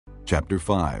Chapter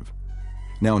 5.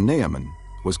 Now Naaman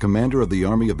was commander of the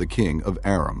army of the king of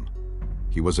Aram.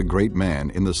 He was a great man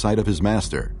in the sight of his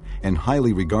master, and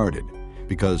highly regarded,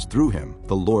 because through him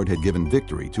the Lord had given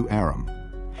victory to Aram.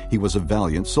 He was a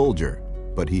valiant soldier,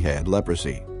 but he had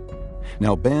leprosy.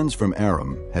 Now bands from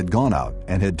Aram had gone out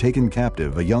and had taken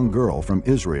captive a young girl from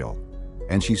Israel,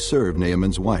 and she served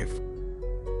Naaman's wife.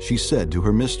 She said to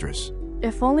her mistress,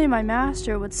 "If only my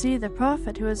master would see the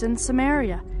prophet who is in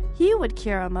Samaria, he would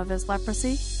cure him of his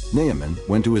leprosy." Naaman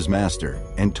went to his master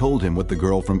and told him what the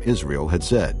girl from Israel had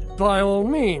said. "By all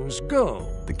means, go,"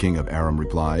 The king of Aram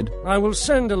replied. "I will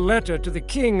send a letter to the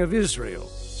king of Israel."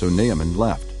 So Naaman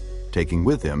left, taking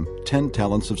with him 10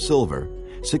 talents of silver,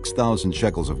 6,000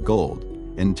 shekels of gold,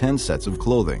 and 10 sets of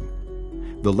clothing.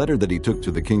 The letter that he took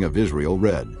to the king of Israel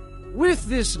read, "With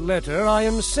this letter I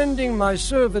am sending my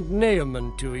servant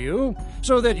Naaman to you,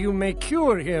 so that you may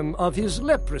cure him of his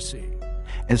leprosy."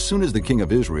 As soon as the king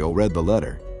of Israel read the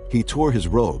letter, he tore his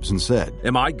robes and said,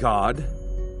 Am I God?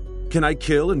 Can I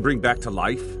kill and bring back to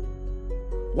life?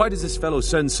 Why does this fellow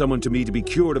send someone to me to be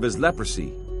cured of his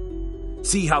leprosy?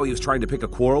 See how he was trying to pick a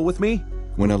quarrel with me?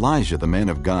 When Elijah the man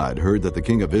of God heard that the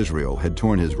king of Israel had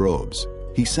torn his robes,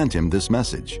 he sent him this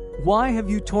message. "Why have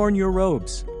you torn your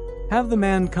robes? Have the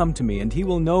man come to me, and he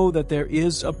will know that there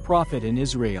is a prophet in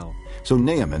Israel." So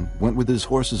Naaman went with his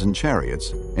horses and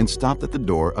chariots and stopped at the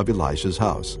door of Elisha's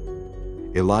house.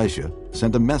 Elisha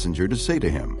sent a messenger to say to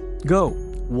him, "Go,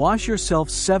 wash yourself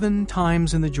 7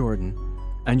 times in the Jordan,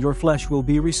 and your flesh will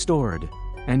be restored,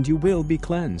 and you will be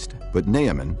cleansed." But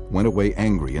Naaman went away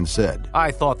angry and said,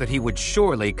 I thought that he would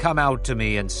surely come out to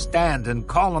me and stand and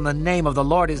call on the name of the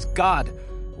Lord his God,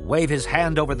 wave his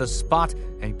hand over the spot,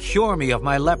 and cure me of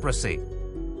my leprosy.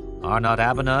 Are not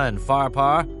Abana and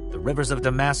Pharpar, the rivers of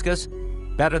Damascus,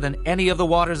 better than any of the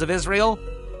waters of Israel?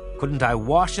 Couldn't I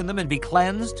wash in them and be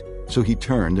cleansed? So he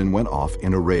turned and went off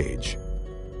in a rage.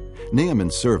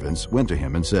 Naaman's servants went to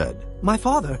him and said, "My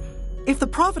father, if the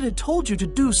prophet had told you to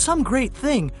do some great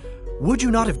thing, would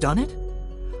you not have done it?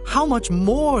 How much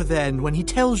more then when he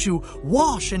tells you,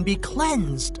 'Wash and be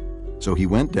cleansed'?" So he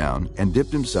went down and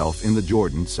dipped himself in the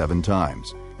Jordan 7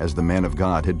 times, as the man of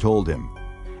God had told him,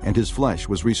 and his flesh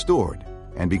was restored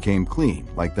and became clean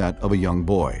like that of a young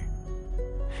boy.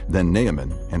 Then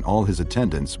Naaman and all his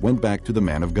attendants went back to the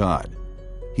man of God.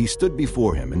 He stood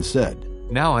before him and said,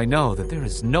 Now I know that there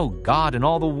is no God in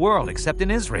all the world except in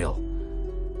Israel.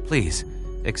 Please,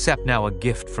 accept now a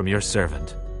gift from your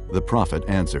servant." The prophet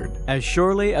answered, "As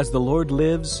surely as the Lord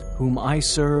lives, whom I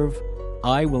serve,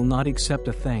 I will not accept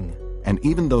a thing." And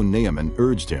even though Naaman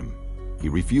urged him, he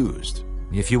refused.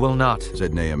 "If you will not,"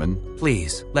 Said Naaman,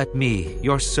 "please let me,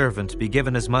 your servant, be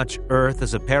given as much earth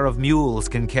as a pair of mules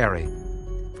can carry.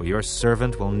 For your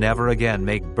servant will never again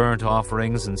make burnt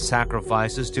offerings and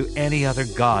sacrifices to any other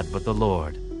god but the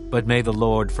Lord. But may the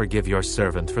Lord forgive your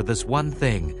servant for this one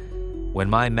thing. When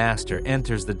my master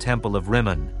enters the temple of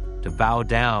Rimmon to bow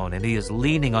down, and he is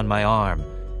leaning on my arm,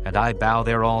 and I bow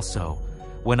there also,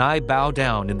 when I bow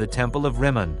down in the temple of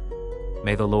Rimmon,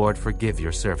 may the Lord forgive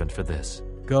your servant for this."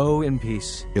 "Go in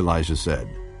peace," Elijah said.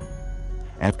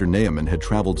 After Naaman had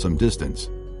traveled some distance,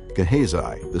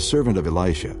 Gehazi, the servant of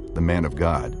Elisha, the man of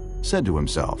God, said to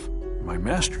himself, My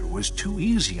master was too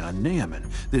easy on Naaman,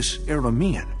 this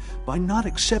Aramean, by not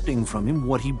accepting from him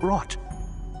what he brought.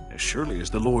 As surely as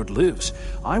the Lord lives,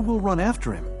 I will run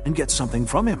after him and get something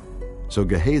from him." So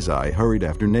Gehazi hurried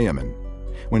after Naaman.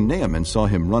 When Naaman saw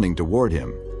him running toward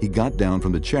him, he got down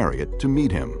from the chariot to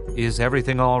meet him. "Is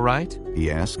everything all right?" He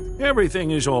asked.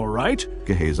 "Everything is all right,"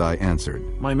 Gehazi answered.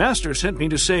 "My master sent me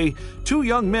to say, 2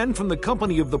 young men from the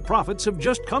company of the prophets have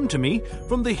just come to me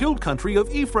from the hill country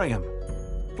of Ephraim.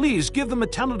 Please give them a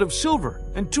talent of silver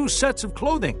and 2 sets of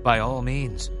clothing." "By all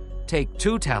means, take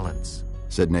 2 talents.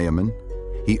 Said Naaman.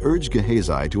 He urged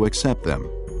Gehazi to accept them,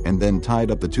 and then tied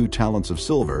up the 2 talents of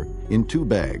silver in 2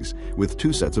 bags with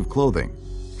 2 sets of clothing.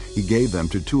 He gave them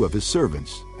to 2 of his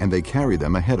servants, and they carried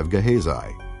them ahead of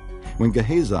Gehazi. When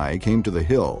Gehazi came to the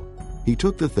hill, he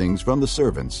took the things from the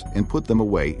servants and put them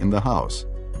away in the house.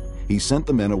 He sent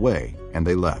the men away, and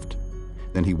they left.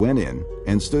 Then he went in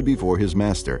and stood before his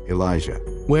master Elijah.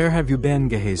 "Where have you been,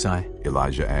 Gehazi?"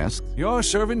 Elijah asked. "Your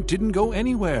servant didn't go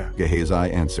anywhere."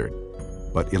 Gehazi answered.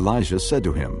 But Elijah said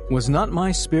to him, "Was not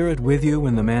my spirit with you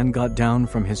when the man got down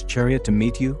from his chariot to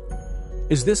meet you?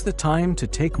 Is this the time to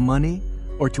take money,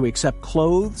 or to accept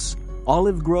clothes,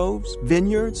 olive groves,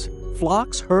 vineyards,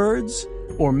 flocks, herds,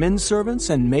 or men servants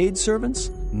and maid servants?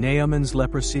 Naaman's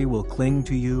leprosy will cling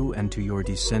to you and to your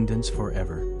descendants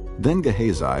forever." Then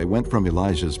Gehazi went from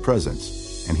Elijah's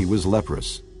presence, and he was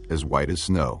leprous, as white as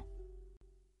snow.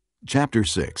 Chapter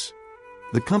 6.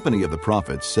 The company of the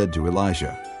prophets said to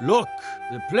Elisha, Look,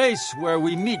 the place where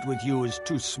we meet with you is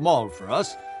too small for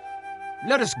us.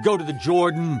 Let us go to the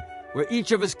Jordan, where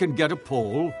each of us can get a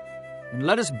pole, and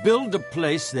let us build a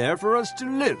place there for us to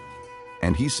live.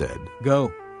 And he said,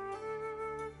 Go.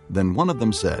 Then one of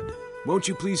them said, Won't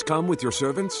you please come with your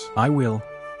servants? I will.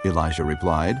 Elisha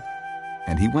replied,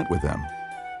 and he went with them.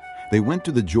 They went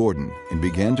to the Jordan and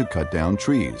began to cut down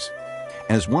trees.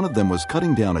 As one of them was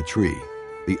cutting down a tree,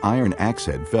 the iron axe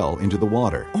head fell into the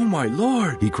water. Oh, my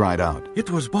Lord! He cried out.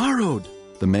 It was borrowed.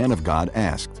 The man of God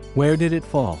asked. Where did it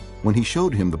fall? When he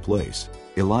showed him the place,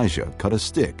 Elijah cut a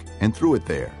stick and threw it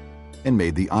there, and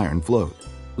made the iron float.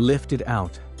 Lift it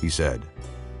out, he said.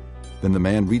 Then the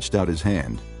man reached out his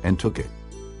hand and took it.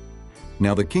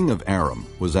 Now the king of Aram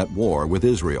was at war with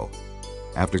Israel.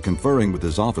 After conferring with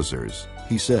his officers,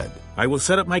 he said, I will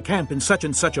set up my camp in such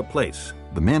and such a place.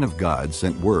 The man of God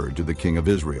sent word to the king of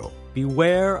Israel.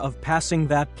 Beware of passing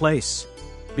that place,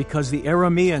 because the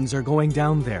Arameans are going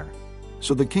down there.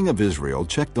 So the king of Israel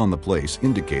checked on the place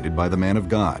indicated by the man of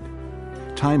God.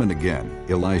 Time and again,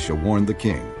 Elisha warned the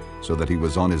king, so that he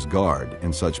was on his guard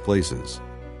in such places.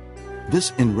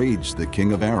 This enraged the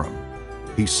king of Aram.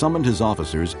 He summoned his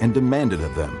officers and demanded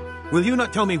of them. Will you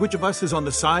not tell me which of us is on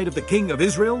the side of the king of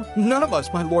Israel? None of us,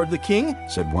 my lord the king,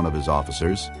 said one of his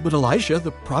officers. But Elisha,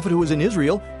 the prophet who is in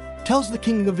Israel, tells the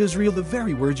king of Israel the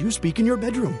very words you speak in your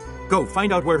bedroom. Go,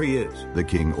 find out where he is, the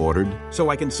king ordered, so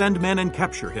I can send men and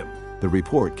capture him. The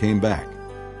report came back.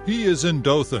 He is in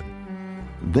Dothan.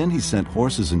 Then he sent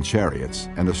horses and chariots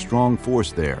and a strong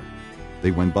force there.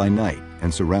 They went by night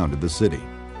and surrounded the city.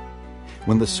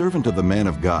 When the servant of the man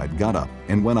of God got up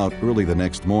and went out early the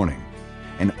next morning,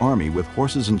 an army with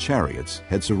horses and chariots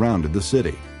had surrounded the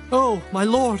city. Oh, my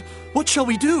lord, what shall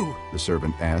we do? The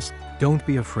servant asked. Don't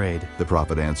be afraid, the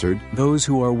prophet answered. Those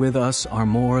who are with us are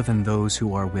more than those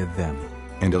who are with them.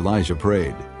 And Elijah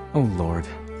prayed, O Lord,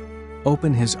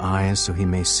 open his eyes so he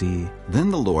may see.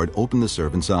 Then the Lord opened the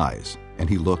servant's eyes, and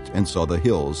he looked and saw the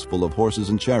hills full of horses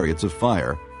and chariots of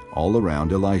fire all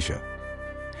around Elisha.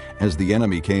 As the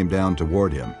enemy came down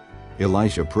toward him,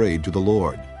 Elisha prayed to the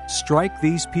Lord, Strike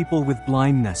these people with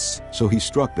blindness. So he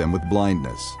struck them with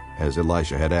blindness, as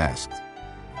Elisha had asked.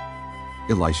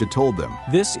 Elisha told them,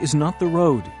 This is not the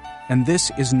road, and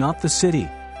this is not the city.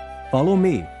 Follow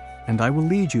me, and I will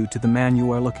lead you to the man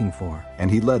you are looking for. And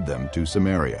he led them to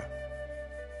Samaria.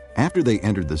 After they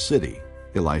entered the city,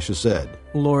 Elisha said,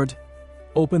 Lord,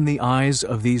 open the eyes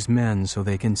of these men so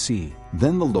they can see.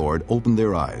 Then the Lord opened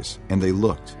their eyes, and they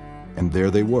looked, and there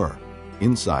they were,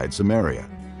 inside Samaria.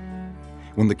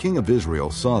 When the king of Israel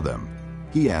saw them,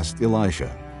 he asked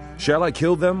Elisha, Shall I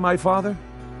kill them, my father?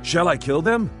 Shall I kill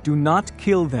them? Do not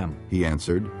kill them, he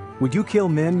answered. Would you kill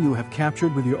men you have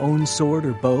captured with your own sword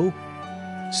or bow?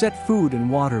 Set food and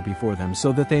water before them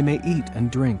so that they may eat and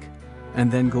drink,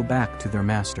 and then go back to their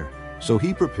master. So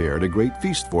he prepared a great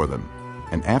feast for them,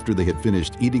 and after they had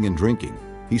finished eating and drinking,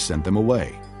 he sent them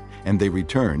away, and they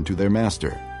returned to their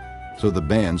master. So the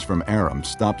bands from Aram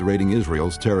stopped raiding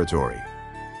Israel's territory.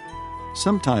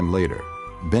 Sometime later,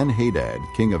 Ben-Hadad,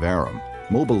 king of Aram,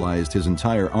 mobilized his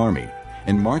entire army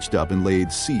and marched up and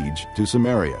laid siege to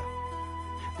Samaria.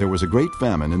 There was a great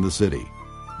famine in the city.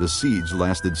 The siege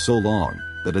lasted so long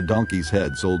that a donkey's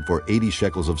head sold for 80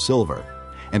 shekels of silver,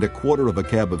 and a quarter of a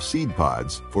cab of seed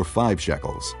pods for 5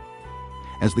 shekels.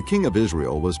 As the king of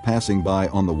Israel was passing by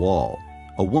on the wall,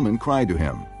 a woman cried to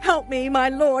him, Help me, my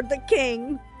lord the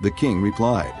king. The king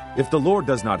replied, If the Lord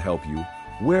does not help you,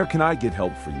 where can I get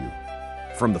help for you?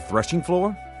 From the threshing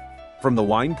floor? From the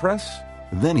winepress?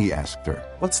 Then he asked her,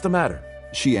 What's the matter?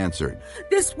 She answered,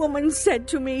 This woman said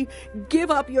to me,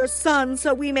 Give up your son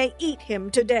so we may eat him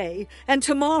today, and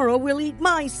tomorrow we'll eat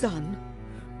my son.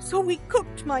 So we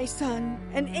cooked my son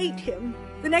and ate him.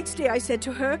 The next day I said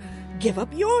to her, Give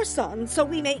up your son so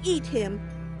we may eat him.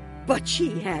 But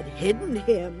she had hidden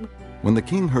him. When the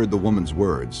king heard the woman's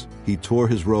words, he tore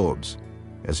his robes.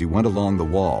 As he went along the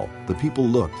wall, the people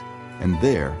looked, and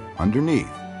there,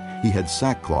 underneath, he had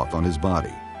sackcloth on his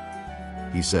body.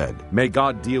 He said, May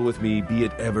God deal with me, be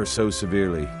it ever so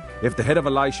severely, if the head of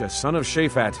Elisha, son of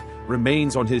Shaphat,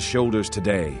 remains on his shoulders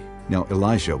today. Now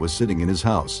Elisha was sitting in his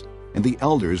house, and the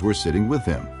elders were sitting with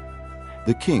him.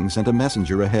 The king sent a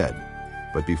messenger ahead,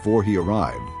 but before he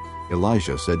arrived,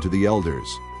 Elisha said to the elders,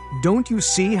 Don't you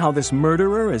see how this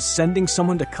murderer is sending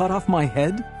someone to cut off my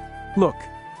head? Look,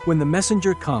 when the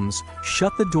messenger comes,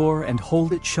 shut the door and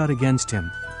hold it shut against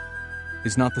him.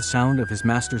 Is not the sound of his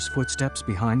master's footsteps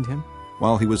behind him?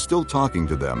 While he was still talking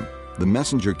to them, the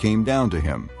messenger came down to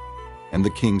him. And the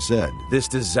king said, This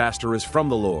disaster is from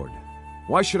the Lord.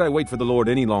 Why should I wait for the Lord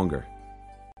any longer?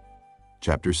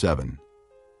 Chapter 7. Then the king of Israel sent a messenger ahead, and he said to Elisha, Go,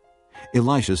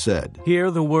 Elisha said,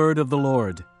 Hear the word of the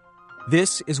Lord.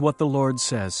 This is what the Lord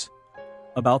says.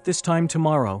 About this time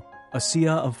tomorrow, a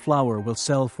seah of flour will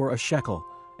sell for a shekel,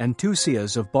 and 2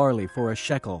 seahs of barley for a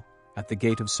shekel at the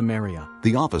gate of Samaria.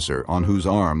 The officer on whose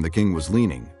arm the king was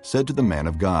leaning said to the man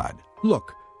of God,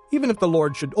 Look, even if the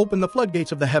Lord should open the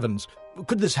floodgates of the heavens,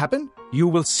 could this happen? You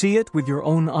will see it with your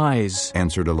own eyes,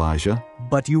 answered Elisha,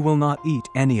 but you will not eat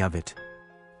any of it.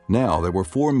 Now there were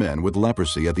 4 men with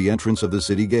leprosy at the entrance of the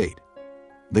city gate.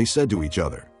 They said to each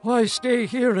other, Why stay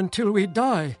here until we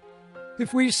die?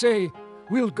 If we say,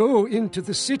 We'll go into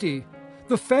the city,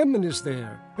 the famine is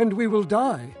there, and we will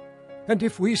die. And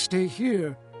if we stay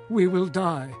here, we will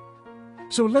die.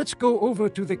 So let's go over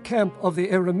to the camp of the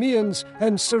Arameans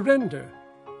and surrender.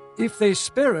 If they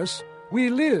spare us, we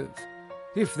live.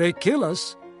 If they kill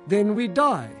us, then we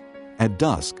die. At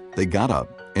dusk they got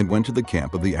up and went to the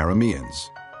camp of the Arameans.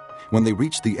 When they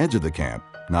reached the edge of the camp,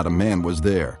 not a man was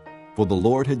there, for the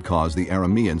Lord had caused the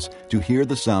Arameans to hear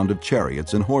the sound of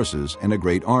chariots and horses and a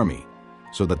great army,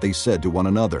 so that they said to one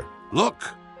another, Look,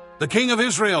 the king of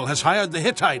Israel has hired the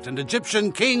Hittite and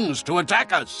Egyptian kings to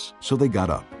attack us. So they got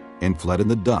up and fled in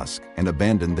the dusk and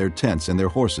abandoned their tents and their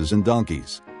horses and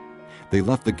donkeys. They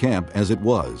left the camp as it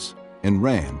was and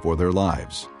ran for their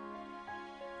lives.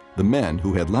 The men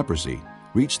who had leprosy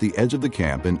reached the edge of the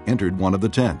camp and entered one of the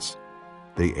tents.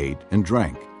 They ate and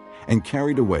drank and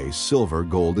carried away silver,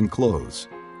 gold, and clothes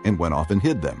and went off and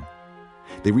hid them.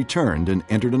 They returned and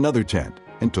entered another tent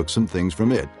and took some things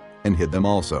from it and hid them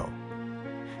also.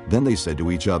 Then they said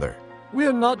to each other,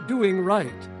 We're not doing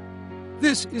right.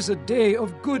 This is a day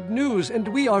of good news, and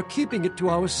we are keeping it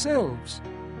to ourselves.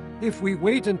 If we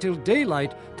wait until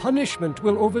daylight, punishment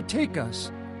will overtake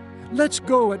us. Let's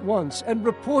go at once and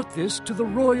report this to the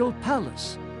royal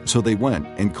palace. So they went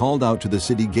and called out to the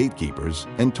city gatekeepers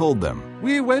and told them,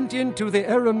 We went into the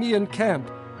Aramean camp,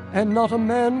 and not a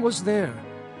man was there,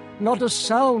 not a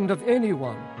sound of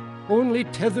anyone, only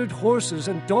tethered horses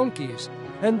and donkeys,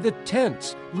 and the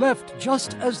tents left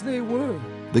just as they were.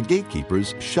 The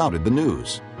gatekeepers shouted the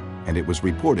news, and it was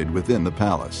reported within the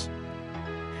palace.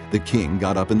 The king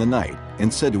got up in the night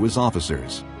and said to his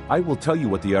officers, I will tell you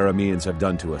what the Arameans have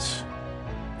done to us.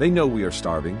 They know we are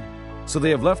starving, so they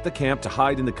have left the camp to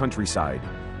hide in the countryside,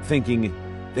 thinking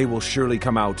they will surely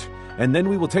come out, and then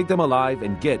we will take them alive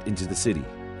and get into the city.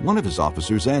 One of his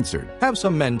officers answered, Have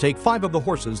some men take 5 of the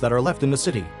horses that are left in the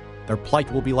city. Their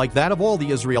plight will be like that of all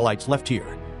the Israelites left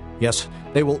here. Yes,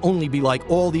 they will only be like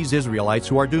all these Israelites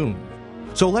who are doomed.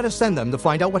 So let us send them to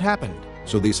find out what happened.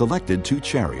 So they selected 2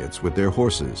 chariots with their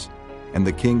horses, and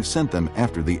the king sent them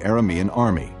after the Aramean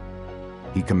army.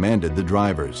 He commanded the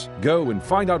drivers, Go and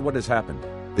find out what has happened.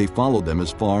 They followed them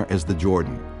as far as the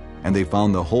Jordan, and they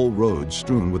found the whole road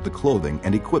strewn with the clothing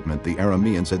and equipment the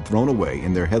Arameans had thrown away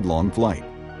in their headlong flight.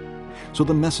 So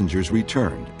the messengers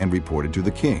returned and reported to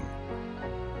the king.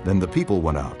 Then the people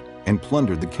went out and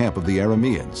plundered the camp of the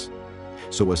Arameans.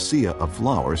 So a seah of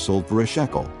flour sold for a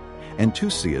shekel, and 2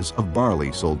 seahs of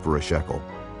barley sold for a shekel,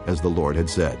 as the Lord had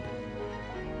said.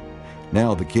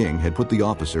 Now the king had put the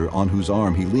officer on whose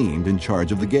arm he leaned in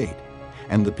charge of the gate,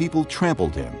 and the people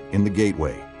trampled him in the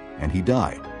gateway, and he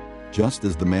died, just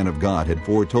as the man of God had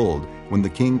foretold when the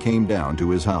king came down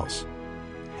to his house.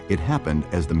 It happened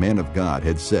as the man of God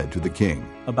had said to the king.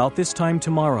 About this time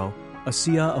tomorrow, a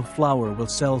seah of flour will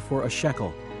sell for a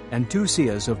shekel, and 2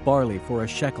 seahs of barley for a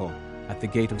shekel at the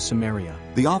gate of Samaria.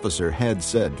 The officer had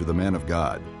said to the man of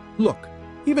God, Look,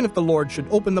 even if the Lord should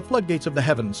open the floodgates of the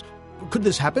heavens, could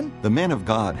this happen? The man of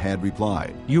God had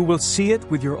replied, You will see it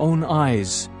with your own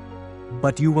eyes,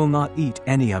 but you will not eat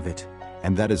any of it.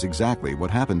 And that is exactly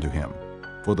what happened to him,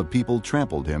 for the people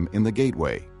trampled him in the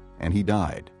gateway, and he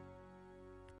died.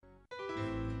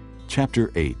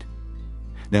 Chapter 8.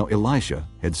 Now Elisha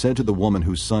had said to the woman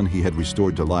whose son he had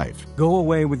restored to life, Go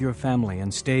away with your family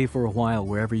and stay for a while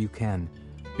wherever you can,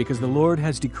 because the Lord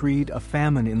has decreed a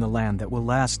famine in the land that will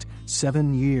last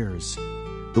 7 years.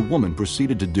 The woman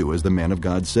proceeded to do as the man of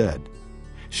God said.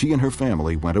 She and her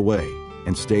family went away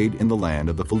and stayed in the land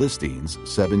of the Philistines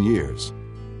 7 years.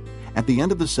 At the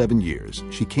end of the 7 years,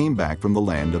 she came back from the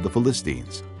land of the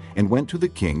Philistines and went to the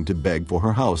king to beg for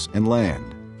her house and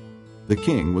land. The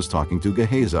king was talking to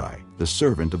Gehazi, the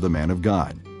servant of the man of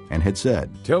God, and had said,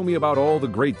 Tell me about all the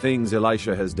great things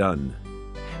Elisha has done.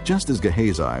 Just as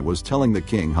Gehazi was telling the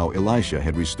king how Elisha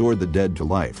had restored the dead to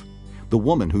life, the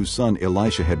woman whose son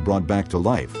Elisha had brought back to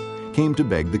life came to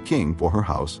beg the king for her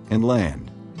house and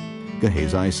land.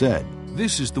 Gehazi said,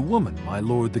 This is the woman, my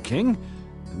lord the king.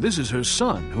 This is her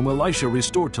son, whom Elisha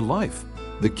restored to life.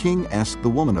 The king asked the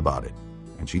woman about it,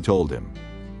 and she told him.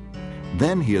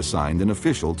 Then he assigned an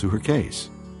official to her case,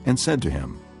 and said to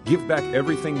him, Give back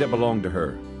everything that belonged to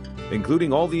her,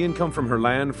 including all the income from her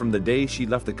land from the day she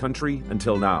left the country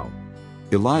until now."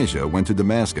 Elijah went to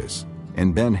Damascus,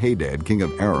 and Ben-Hadad, king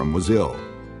of Aram, was ill.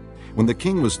 When the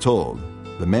king was told,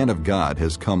 "The man of God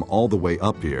has come all the way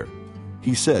up here,"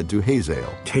 he said to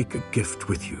Hazael, "Take a gift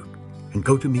with you and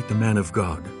go to meet the man of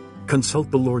God.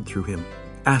 Consult the Lord through him.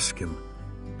 Ask him,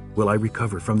 'Will I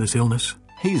recover from this illness?'"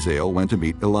 Hazael went to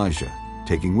meet Elijah,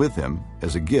 taking with him,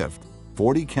 as a gift,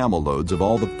 40 camel loads of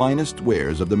all the finest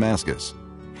wares of Damascus.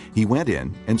 He went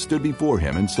in and stood before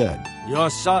him and said, "Your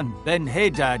son,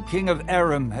 Ben-Hadad, king of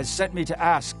Aram, has sent me to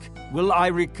ask, 'Will I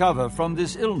recover from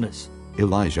this illness?'"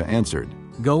 Elijah answered,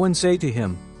 "Go and say to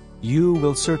him, 'You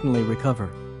will certainly recover.'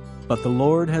 But the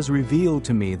Lord has revealed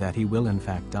to me that he will in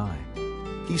fact die."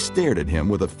 He stared at him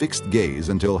with a fixed gaze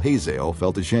until Hazael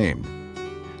felt ashamed.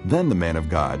 Then the man of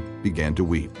God began to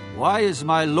weep. "Why is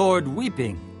my Lord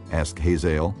weeping?" asked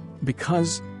Hazael.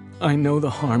 "Because I know the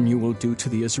harm you will do to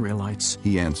the Israelites,"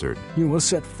 he answered. "You will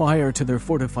set fire to their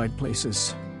fortified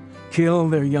places, kill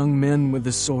their young men with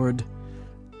the sword,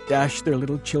 dash their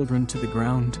little children to the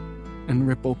ground, and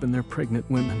rip open their pregnant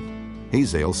women."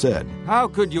 Hazael said, "How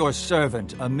could your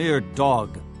servant, a mere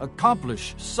dog,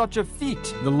 accomplish such a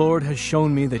feat?" "The Lord has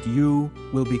shown me that you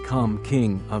will become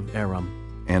king of Aram,"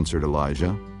 answered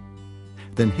Elijah.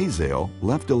 Then Hazael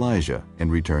left Elijah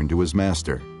and returned to his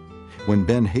master. When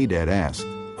Ben-Hadad asked,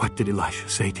 "What did Elisha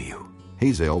say to you?"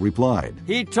 Hazael replied,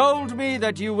 "He told me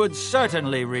that you would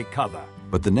certainly recover."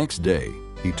 But the next day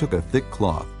he took a thick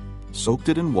cloth, soaked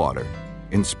it in water,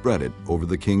 and spread it over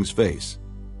the king's face,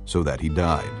 so that he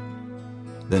died.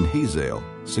 Then Hazael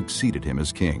succeeded him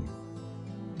as king.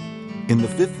 In the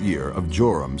 5th year of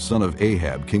Joram, son of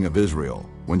Ahab, king of Israel,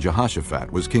 when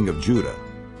Jehoshaphat was king of Judah,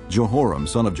 Jehoram,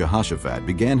 son of Jehoshaphat,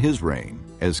 began his reign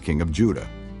as king of Judah.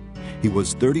 He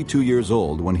was 32 years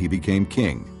old when he became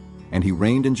king, and he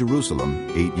reigned in Jerusalem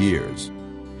 8 years.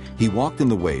 He walked in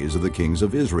the ways of the kings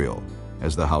of Israel,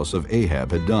 as the house of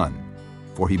Ahab had done,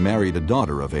 for he married a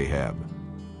daughter of Ahab.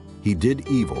 He did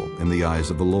evil in the eyes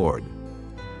of the Lord.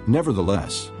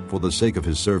 Nevertheless, for the sake of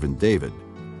his servant David,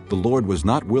 the Lord was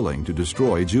not willing to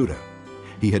destroy Judah.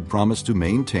 He had promised to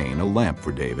maintain a lamp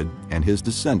for David and his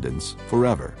descendants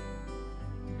forever.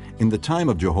 In the time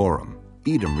of Jehoram,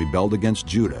 Edom rebelled against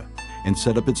Judah and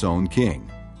set up its own king.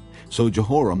 So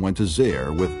Jehoram went to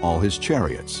Zair with all his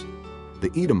chariots.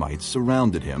 The Edomites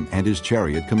surrounded him and his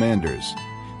chariot commanders,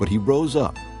 but he rose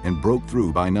up and broke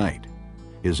through by night.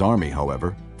 His army,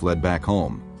 however, fled back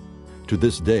home. To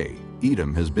this day,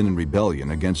 Edom has been in rebellion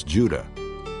against Judah.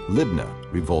 Libnah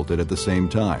revolted at the same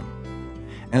time.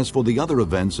 As for the other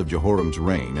events of Jehoram's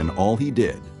reign and all he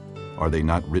did, are they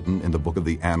not written in the book of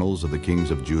the annals of the kings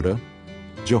of Judah?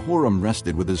 Jehoram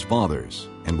rested with his fathers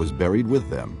and was buried with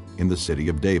them in the city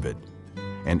of David.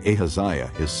 And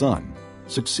Ahaziah, his son,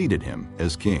 succeeded him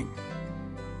as king.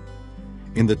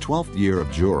 In the 12th year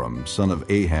of Joram, son of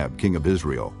Ahab, king of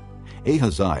Israel,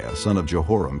 Ahaziah, son of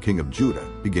Jehoram, king of Judah,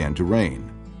 began to reign.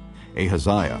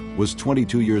 Ahaziah was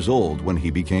 22 years old when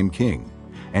he became king,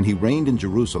 and he reigned in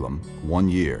Jerusalem 1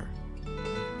 year.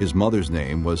 His mother's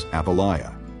name was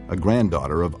Athaliah, a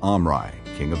granddaughter of Omri,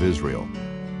 king of Israel.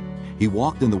 He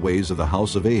walked in the ways of the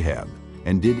house of Ahab,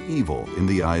 and did evil in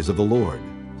the eyes of the Lord,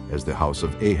 as the house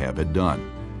of Ahab had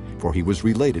done, for he was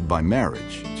related by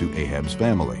marriage to Ahab's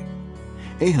family.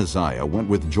 Ahaziah went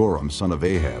with Joram, son of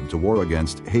Ahab, to war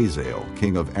against Hazael,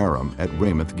 king of Aram, at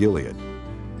Ramoth-Gilead.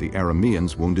 The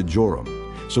Arameans wounded Joram,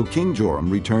 so King Joram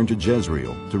returned to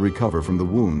Jezreel to recover from the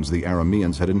wounds the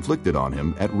Arameans had inflicted on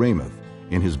him at Ramoth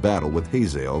in his battle with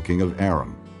Hazael, king of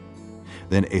Aram.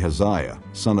 Then Ahaziah,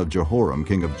 son of Jehoram,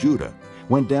 king of Judah,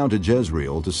 went down to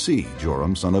Jezreel to see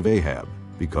Joram, son of Ahab,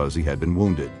 because he had been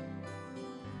wounded.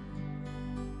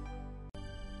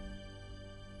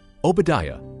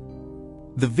 Obadiah.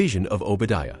 The vision of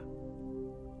Obadiah.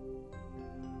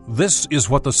 This is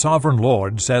what the sovereign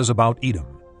Lord says about Edom.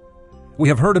 We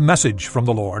have heard a message from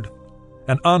the Lord.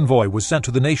 An envoy was sent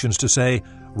to the nations to say,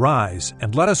 "Rise,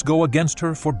 and let us go against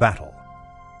her for battle."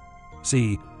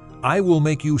 See, I will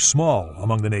make you small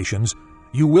among the nations.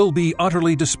 You will be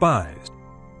utterly despised.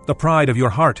 The pride of your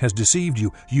heart has deceived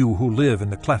you, you who live in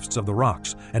the clefts of the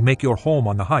rocks, and make your home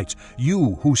on the heights,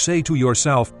 you who say to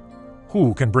yourself,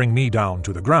 "Who can bring me down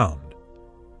to the ground?"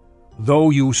 Though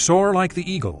you soar like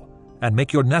the eagle, and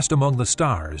make your nest among the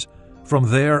stars, from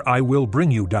there I will bring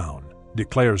you down,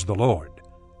 declares the Lord.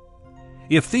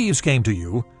 If thieves came to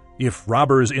you, if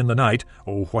robbers in the night,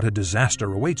 oh, what a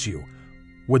disaster awaits you!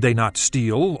 Would they not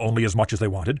steal only as much as they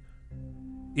wanted?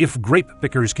 If grape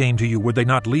pickers came to you, would they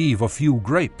not leave a few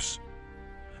grapes?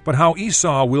 But how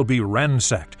Esau will be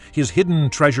ransacked, his hidden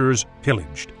treasures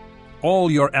pillaged.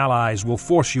 All your allies will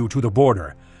force you to the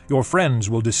border. Your friends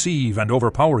will deceive and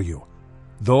overpower you.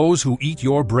 Those who eat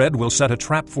your bread will set a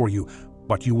trap for you,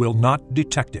 but you will not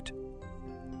detect it.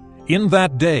 In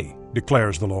that day,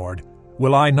 declares the Lord,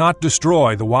 will I not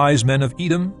destroy the wise men of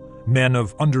Edom, men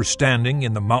of understanding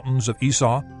in the mountains of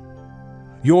Esau?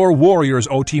 Your warriors,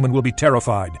 O Teman, will be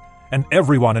terrified, and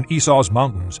everyone in Esau's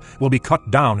mountains will be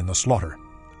cut down in the slaughter.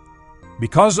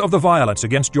 Because of the violence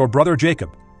against your brother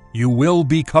Jacob, you will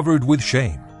be covered with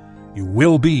shame. You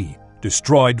will be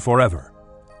destroyed forever.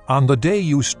 On the day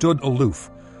you stood aloof,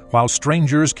 while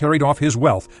strangers carried off his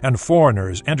wealth and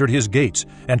foreigners entered his gates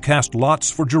and cast lots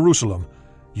for Jerusalem,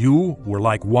 you were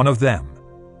like one of them.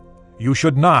 You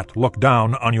should not look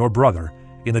down on your brother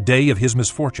in the day of his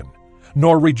misfortune,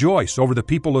 nor rejoice over the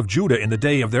people of Judah in the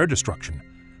day of their destruction,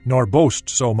 nor boast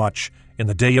so much in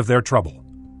the day of their trouble.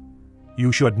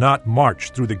 You should not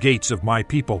march through the gates of my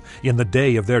people in the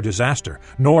day of their disaster,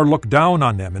 nor look down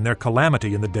on them in their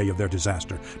calamity in the day of their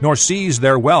disaster, nor seize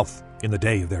their wealth in the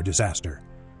day of their disaster.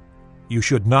 You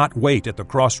should not wait at the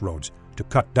crossroads to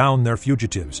cut down their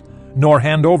fugitives, nor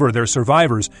hand over their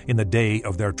survivors in the day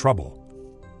of their trouble.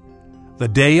 The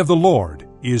day of the Lord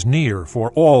is near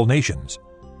for all nations.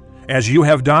 As you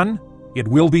have done, it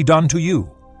will be done to you.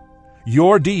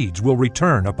 Your deeds will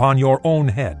return upon your own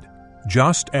head.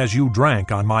 Just as you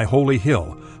drank on my holy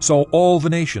hill, so all the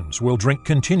nations will drink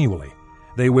continually.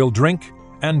 They will drink,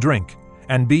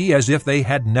 and be as if they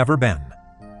had never been.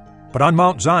 But on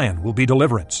Mount Zion will be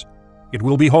deliverance. It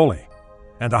will be holy,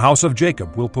 and the house of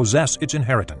Jacob will possess its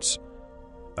inheritance.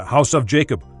 The house of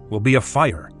Jacob will be a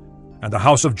fire, and the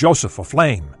house of Joseph a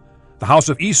flame. The house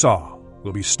of Esau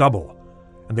will be stubble,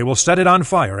 and they will set it on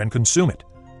fire and consume it.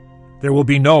 There will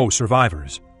be no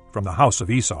survivors from the house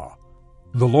of Esau.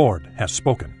 The Lord has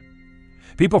spoken.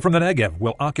 People from the Negev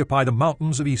will occupy the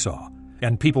mountains of Esau,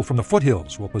 and people from the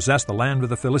foothills will possess the land of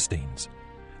the Philistines.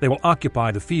 They will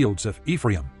occupy the fields of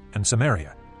Ephraim and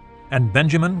Samaria, and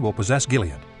Benjamin will possess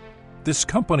Gilead. This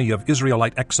company of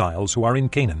Israelite exiles who are in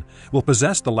Canaan will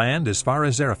possess the land as far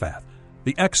as Zarephath.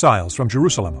 The exiles from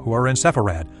Jerusalem who are in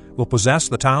Sepharad will possess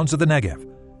the towns of the Negev.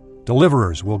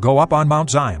 Deliverers will go up on Mount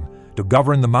Zion to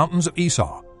govern the mountains of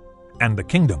Esau, and the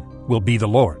kingdom will be the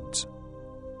Lord's.